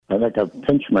think I've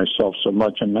pinched myself so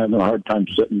much I'm having a hard time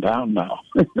sitting down now.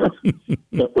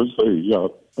 That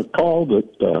was a call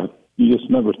that you just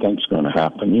never think's going to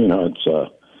happen. You know,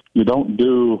 it's you don't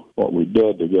do what we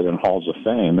did to get in Halls of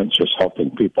Fame. It's just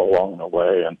helping people along the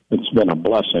way, and it's been a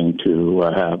blessing to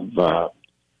have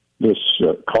this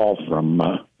call from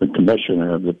the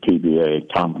commissioner of the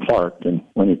PBA, Tom Clark. And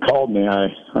when he called me,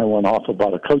 I went off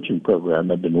about a coaching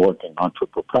program I've been working on for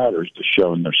proprietors to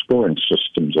show in their scoring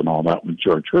systems and all that with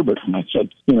George Herbert. And I said,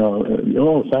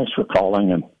 thanks for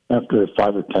calling. And after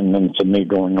 5 or 10 minutes of me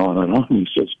going on and on, he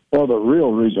says, well, the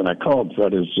real reason I called,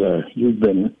 Fred, is you've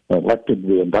been elected to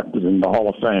be inducted in the Hall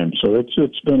of Fame. So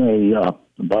it's been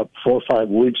about 4 or 5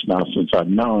 weeks now since I've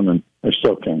known, and I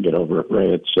still can't get over it,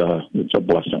 Ray. It's a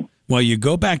blessing. Well, you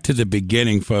go back to the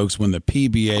beginning, folks, when the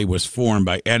PBA was formed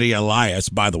by Eddie Elias,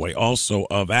 by the way, also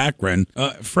of Akron.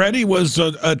 Freddie was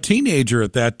a teenager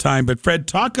at that time. But, Fred,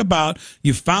 talk about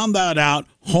you found that out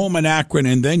home in Akron,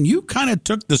 and then you kind of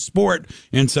took the sport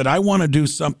and said, I want to do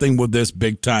something with this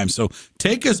big time. So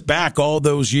take us back all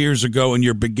those years ago and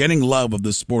your beginning love of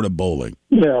the sport of bowling.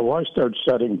 Yeah, well, I started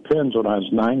setting pins when I was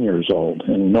 9 years old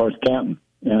in North Canton,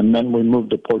 and then we moved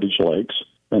to Portage Lakes.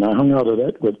 And I hung out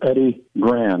with Eddie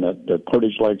Gran at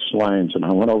Portage Lakes Lanes, and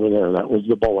I went over there. That was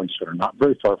the bowling center, not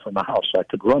very far from the house. I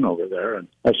could run over there, and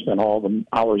I spent all the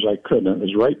hours I could. And it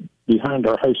was right behind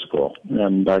our high school,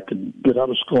 and I could get out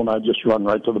of school, and I'd just run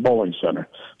right to the bowling center.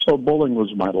 So bowling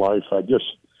was my life. I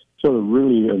just sort of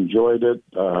really enjoyed it.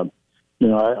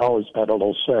 I always had a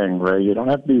little saying, Ray, you don't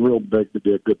have to be real big to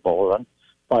be a good bowler. I'm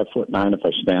 5'9" if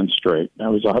I stand straight. I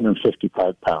was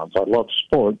 155 pounds. I loved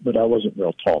sport, but I wasn't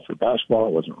real tall for basketball. I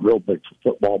wasn't real big for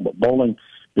football, but bowling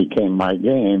became my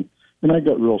game. And I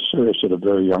got real serious at a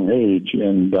very young age.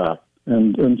 And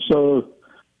so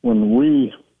when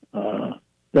we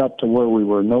got to where we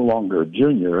were no longer a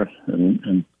junior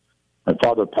and my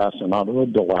father passed in an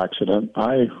automobile accident,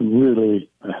 I really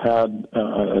had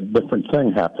a different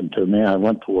thing happen to me. I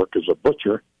went to work as a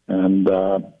butcher,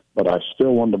 but I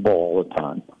still wanted to bowl all the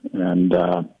time. And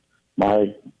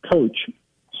my coach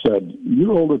said,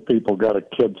 you older people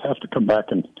kids have to come back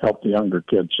and help the younger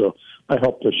kids. So I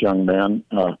helped this young man.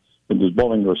 When his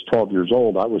bowling was 12 years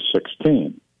old, I was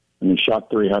 16, and he shot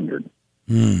 300.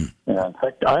 And in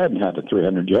fact, I hadn't had a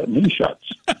 300 yet, and he shot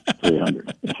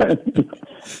 300.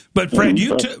 But Fred,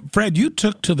 you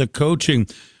took to the coaching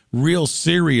real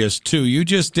serious, too. You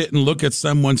just didn't look at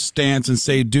someone's stance and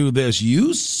say, do this.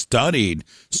 You studied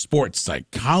sports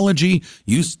psychology.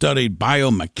 You studied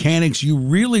biomechanics. You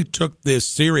really took this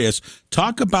serious.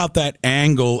 Talk about that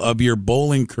angle of your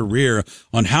bowling career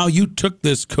on how you took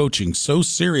this coaching so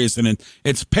serious. And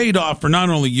it's paid off for not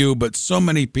only you, but so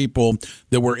many people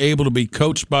that were able to be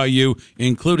coached by you,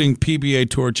 including PBA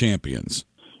Tour champions.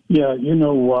 Yeah,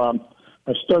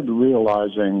 I started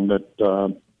realizing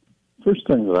that first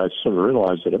thing that I sort of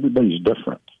realized that everybody's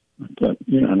different.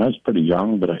 And I was pretty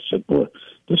young, but I said, boy,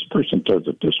 this person throws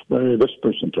it this way, this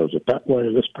person throws it that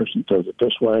way, this person throws it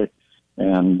this way.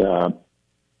 And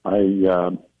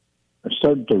I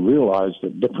started to realize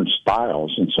that different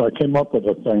styles. And so I came up with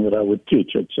a thing that I would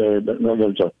teach. I'd say that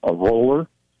there's a roller.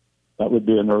 That would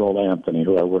be an Earl Anthony,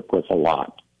 who I work with a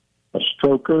lot. A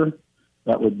stroker,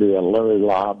 that would be a Larry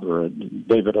Lobb or a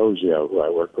David Ozio, who I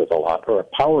work with a lot. Or a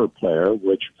power player,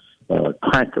 which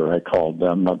cranker, I called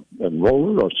them, a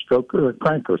roller, a stroker, a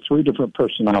cranker, 3 different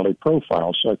personality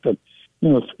profiles. So I thought,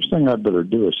 the first thing I better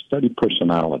do is study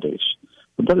personalities.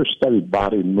 I better study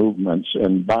body movements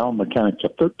and biomechanics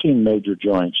of 13 major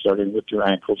joints, starting with your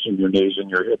ankles and your knees and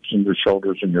your hips and your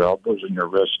shoulders and your elbows and your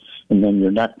wrists, and then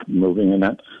your neck moving in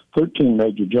that 13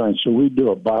 major joints. So we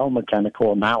do a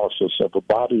biomechanical analysis of a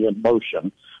body in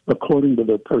motion according to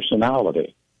their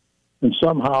personality. And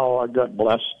somehow I got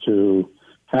blessed to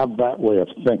have that way of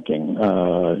thinking,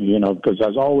 because I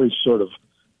was always sort of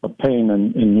a pain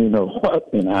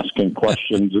in asking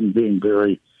questions and being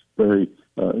very, very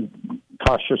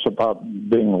cautious about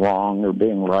being wrong or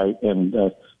being right. And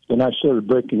then I started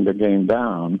breaking the game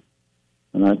down,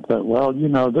 and I thought, well,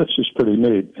 this is pretty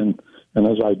neat. And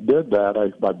as I did that,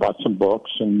 I bought some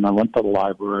books, and I went to the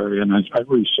library, and I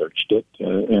researched it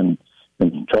and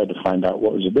tried to find out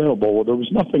what was available. Well, there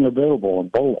was nothing available in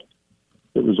bowling.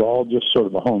 It was all just sort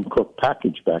of a home-cooked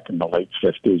package back in the late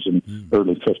 50s and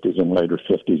early 50s and later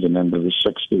 50s and into the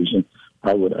 60s. And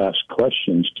I would ask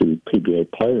questions to PBA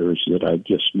players that I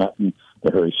just met, in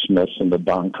the Harry Smiths and the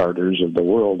Don Carters of the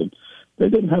world. And they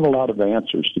didn't have a lot of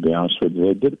answers, to be honest with you.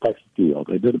 They did it by feel.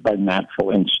 They did it by natural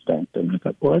instinct. And I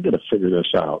thought, well, I got to figure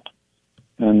this out.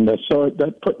 And so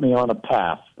that put me on a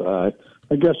path.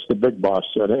 I guess the big boss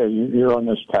said, hey, you're on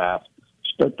this path.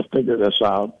 Start to figure this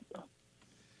out.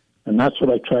 And that's what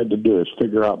I tried to do, is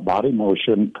figure out body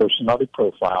motion, personality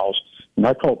profiles, and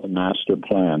I call it the master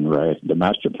plan, Ray. The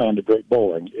master plan to great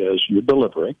bowling is your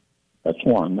delivery. That's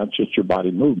one. That's just your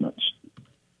body movements.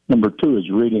 Number two is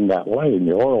reading that lane,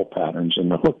 the oil patterns and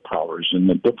the hook powers and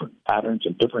the different patterns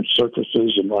and different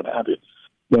surfaces and what have you.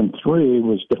 Then three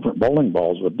was different bowling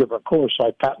balls with different cores. So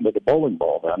I patented a bowling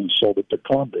ball then and sold it to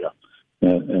Columbia.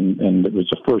 And it was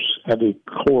the first heavy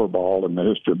core ball in the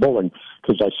history of bowling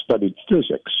because I studied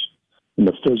physics, and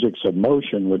the physics of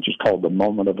motion, which is called the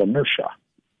moment of inertia.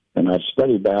 And I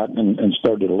studied that and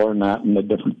started to learn that and the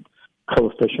different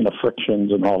coefficient of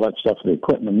frictions and all that stuff of the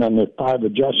equipment. And then the 5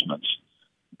 adjustments.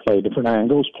 Play different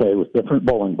angles, play with different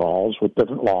bowling balls, with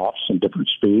different lofts and different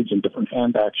speeds and different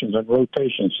hand actions and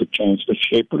rotations to change the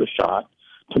shape of the shot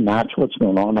to match what's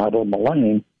going on out on the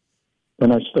lane.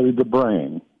 Then I studied the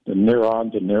brain, the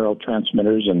neurons and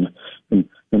neurotransmitters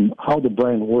and how the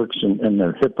brain works in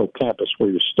their hippocampus where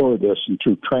you store this. And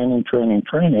through training,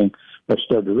 I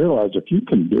started to realize if you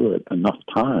can do it enough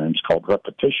times, called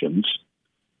repetitions,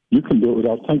 you can do it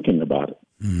without thinking about it.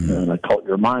 And I call it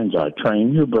your mind's eye.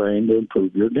 Train your brain to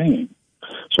improve your game.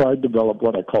 So I developed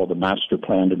what I call the master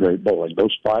plan to great bowling.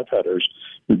 Those 5 headers,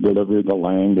 the delivery, the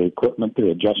lane, the equipment,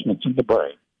 the adjustments, and the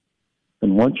brain.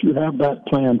 And once you have that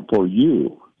plan for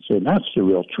you, so that's the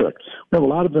real trick. We have a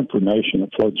lot of information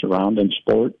that floats around in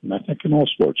sport, and I think in all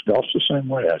sports. Golf's the same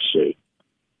way, I see.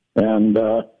 And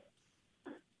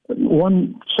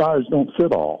one size don't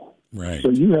fit all. Right. So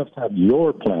you have to have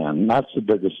your plan. And that's the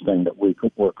biggest thing that we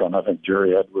could work on. I think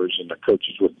Jerry Edwards and the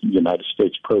coaches with the United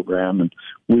States program, and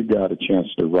we got a chance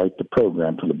to write the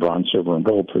program for the bronze, silver, and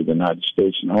gold for the United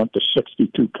States. And I went to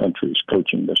 62 countries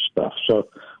coaching this stuff. So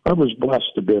I was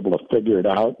blessed to be able to figure it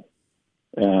out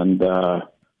and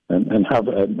have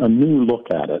a new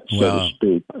look at it, so to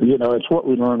speak. You know, it's what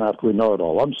we learn after we know it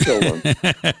all. I'm still learning.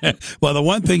 Well, the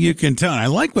one thing you can tell, and I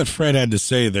like what Fred had to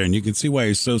say there, and you can see why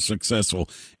he's so successful.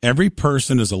 Every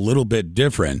person is a little bit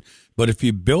different, but if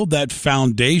you build that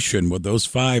foundation with those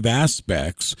 5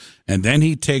 aspects, and then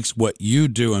he takes what you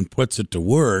do and puts it to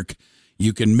work,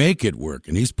 you can make it work.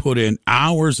 And he's put in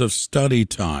hours of study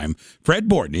time. Fred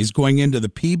Borton, he's going into the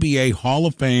PBA Hall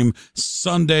of Fame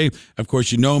Sunday. Of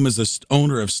course, you know him as the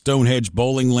owner of Stonehenge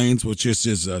Bowling Lanes, which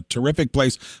is a terrific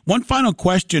place. One final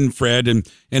question, Fred, and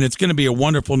it's going to be a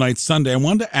wonderful night Sunday. I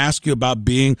wanted to ask you about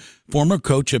being former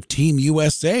coach of Team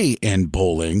USA in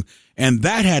bowling, and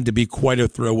that had to be quite a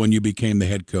thrill when you became the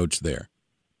head coach there.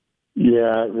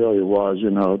 Yeah, it really was,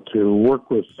 to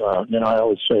work with, I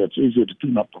always say it's easy to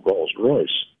tune up the Rolls Royce.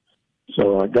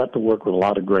 So I got to work with a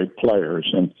lot of great players,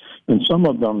 and some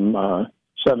of them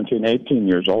 17, 18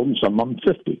 years old, and some of them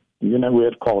 50. We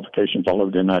had qualifications all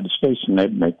over the United States, and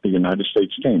they'd make the United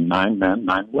States team, 9 men,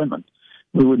 9 women.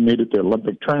 We would meet at the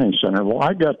Olympic Training Center. Well,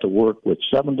 I got to work with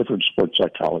 7 different sports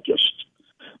psychologists,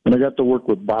 and I got to work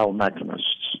with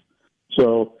biomechanists.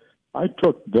 So I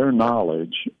took their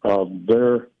knowledge of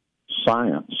their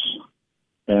science,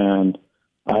 and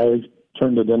I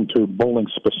turned it into bowling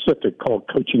specific called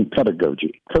coaching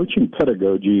pedagogy. Coaching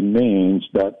pedagogy means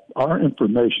that our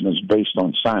information is based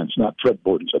on science, not Fred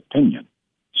Borton's opinion.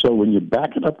 So when you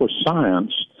back it up with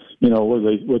science,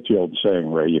 what's the old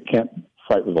saying, Ray? You can't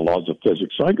fight with the laws of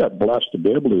physics. So I got blessed to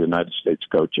be able to United States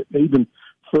coach it. It even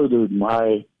furthered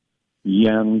my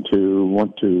yen to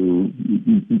want to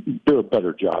do a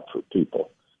better job for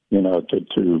people.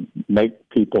 To make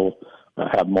people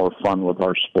have more fun with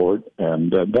our sport.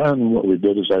 And then what we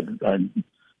did is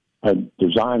I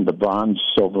designed the bronze,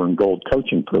 silver, and gold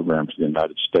coaching program for the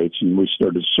United States, and we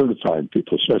started certifying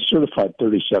people. So I certified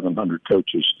 3,700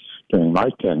 coaches during my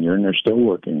tenure, and they're still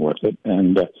working with it,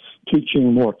 and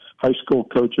teaching more high school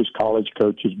coaches, college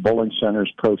coaches, bowling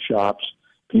centers, pro shops,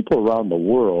 people around the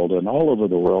world and all over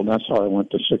the world. And that's how I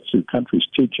went to 62 countries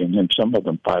teaching, and some of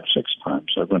them 5-6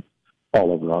 times. I went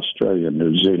all over Australia,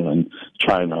 New Zealand,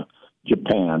 China,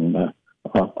 Japan,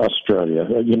 Australia,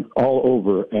 all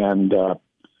over. And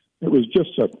it was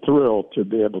just a thrill to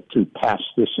be able to pass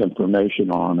this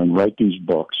information on and write these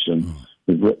books. And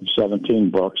we've written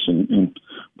 17 books and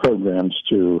programs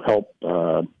to help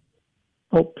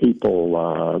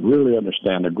people really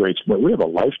understand a great sport. We have a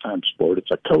lifetime sport.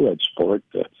 It's a co-ed sport.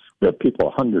 We have people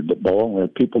 100 that bowl, and we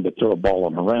have people that throw a ball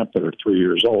on a ramp that are 3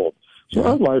 years old. So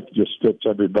our life just fits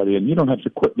everybody, and you don't have to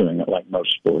quit doing it like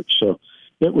most sports. So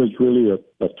it was really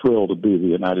a thrill to be the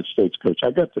United States coach.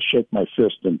 I got to shake my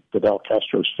fist in Fidel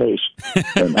Castro's face,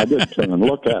 and I didn't turn and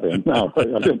look at him. No, I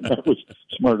was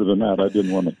smarter than that. I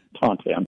didn't want to taunt him.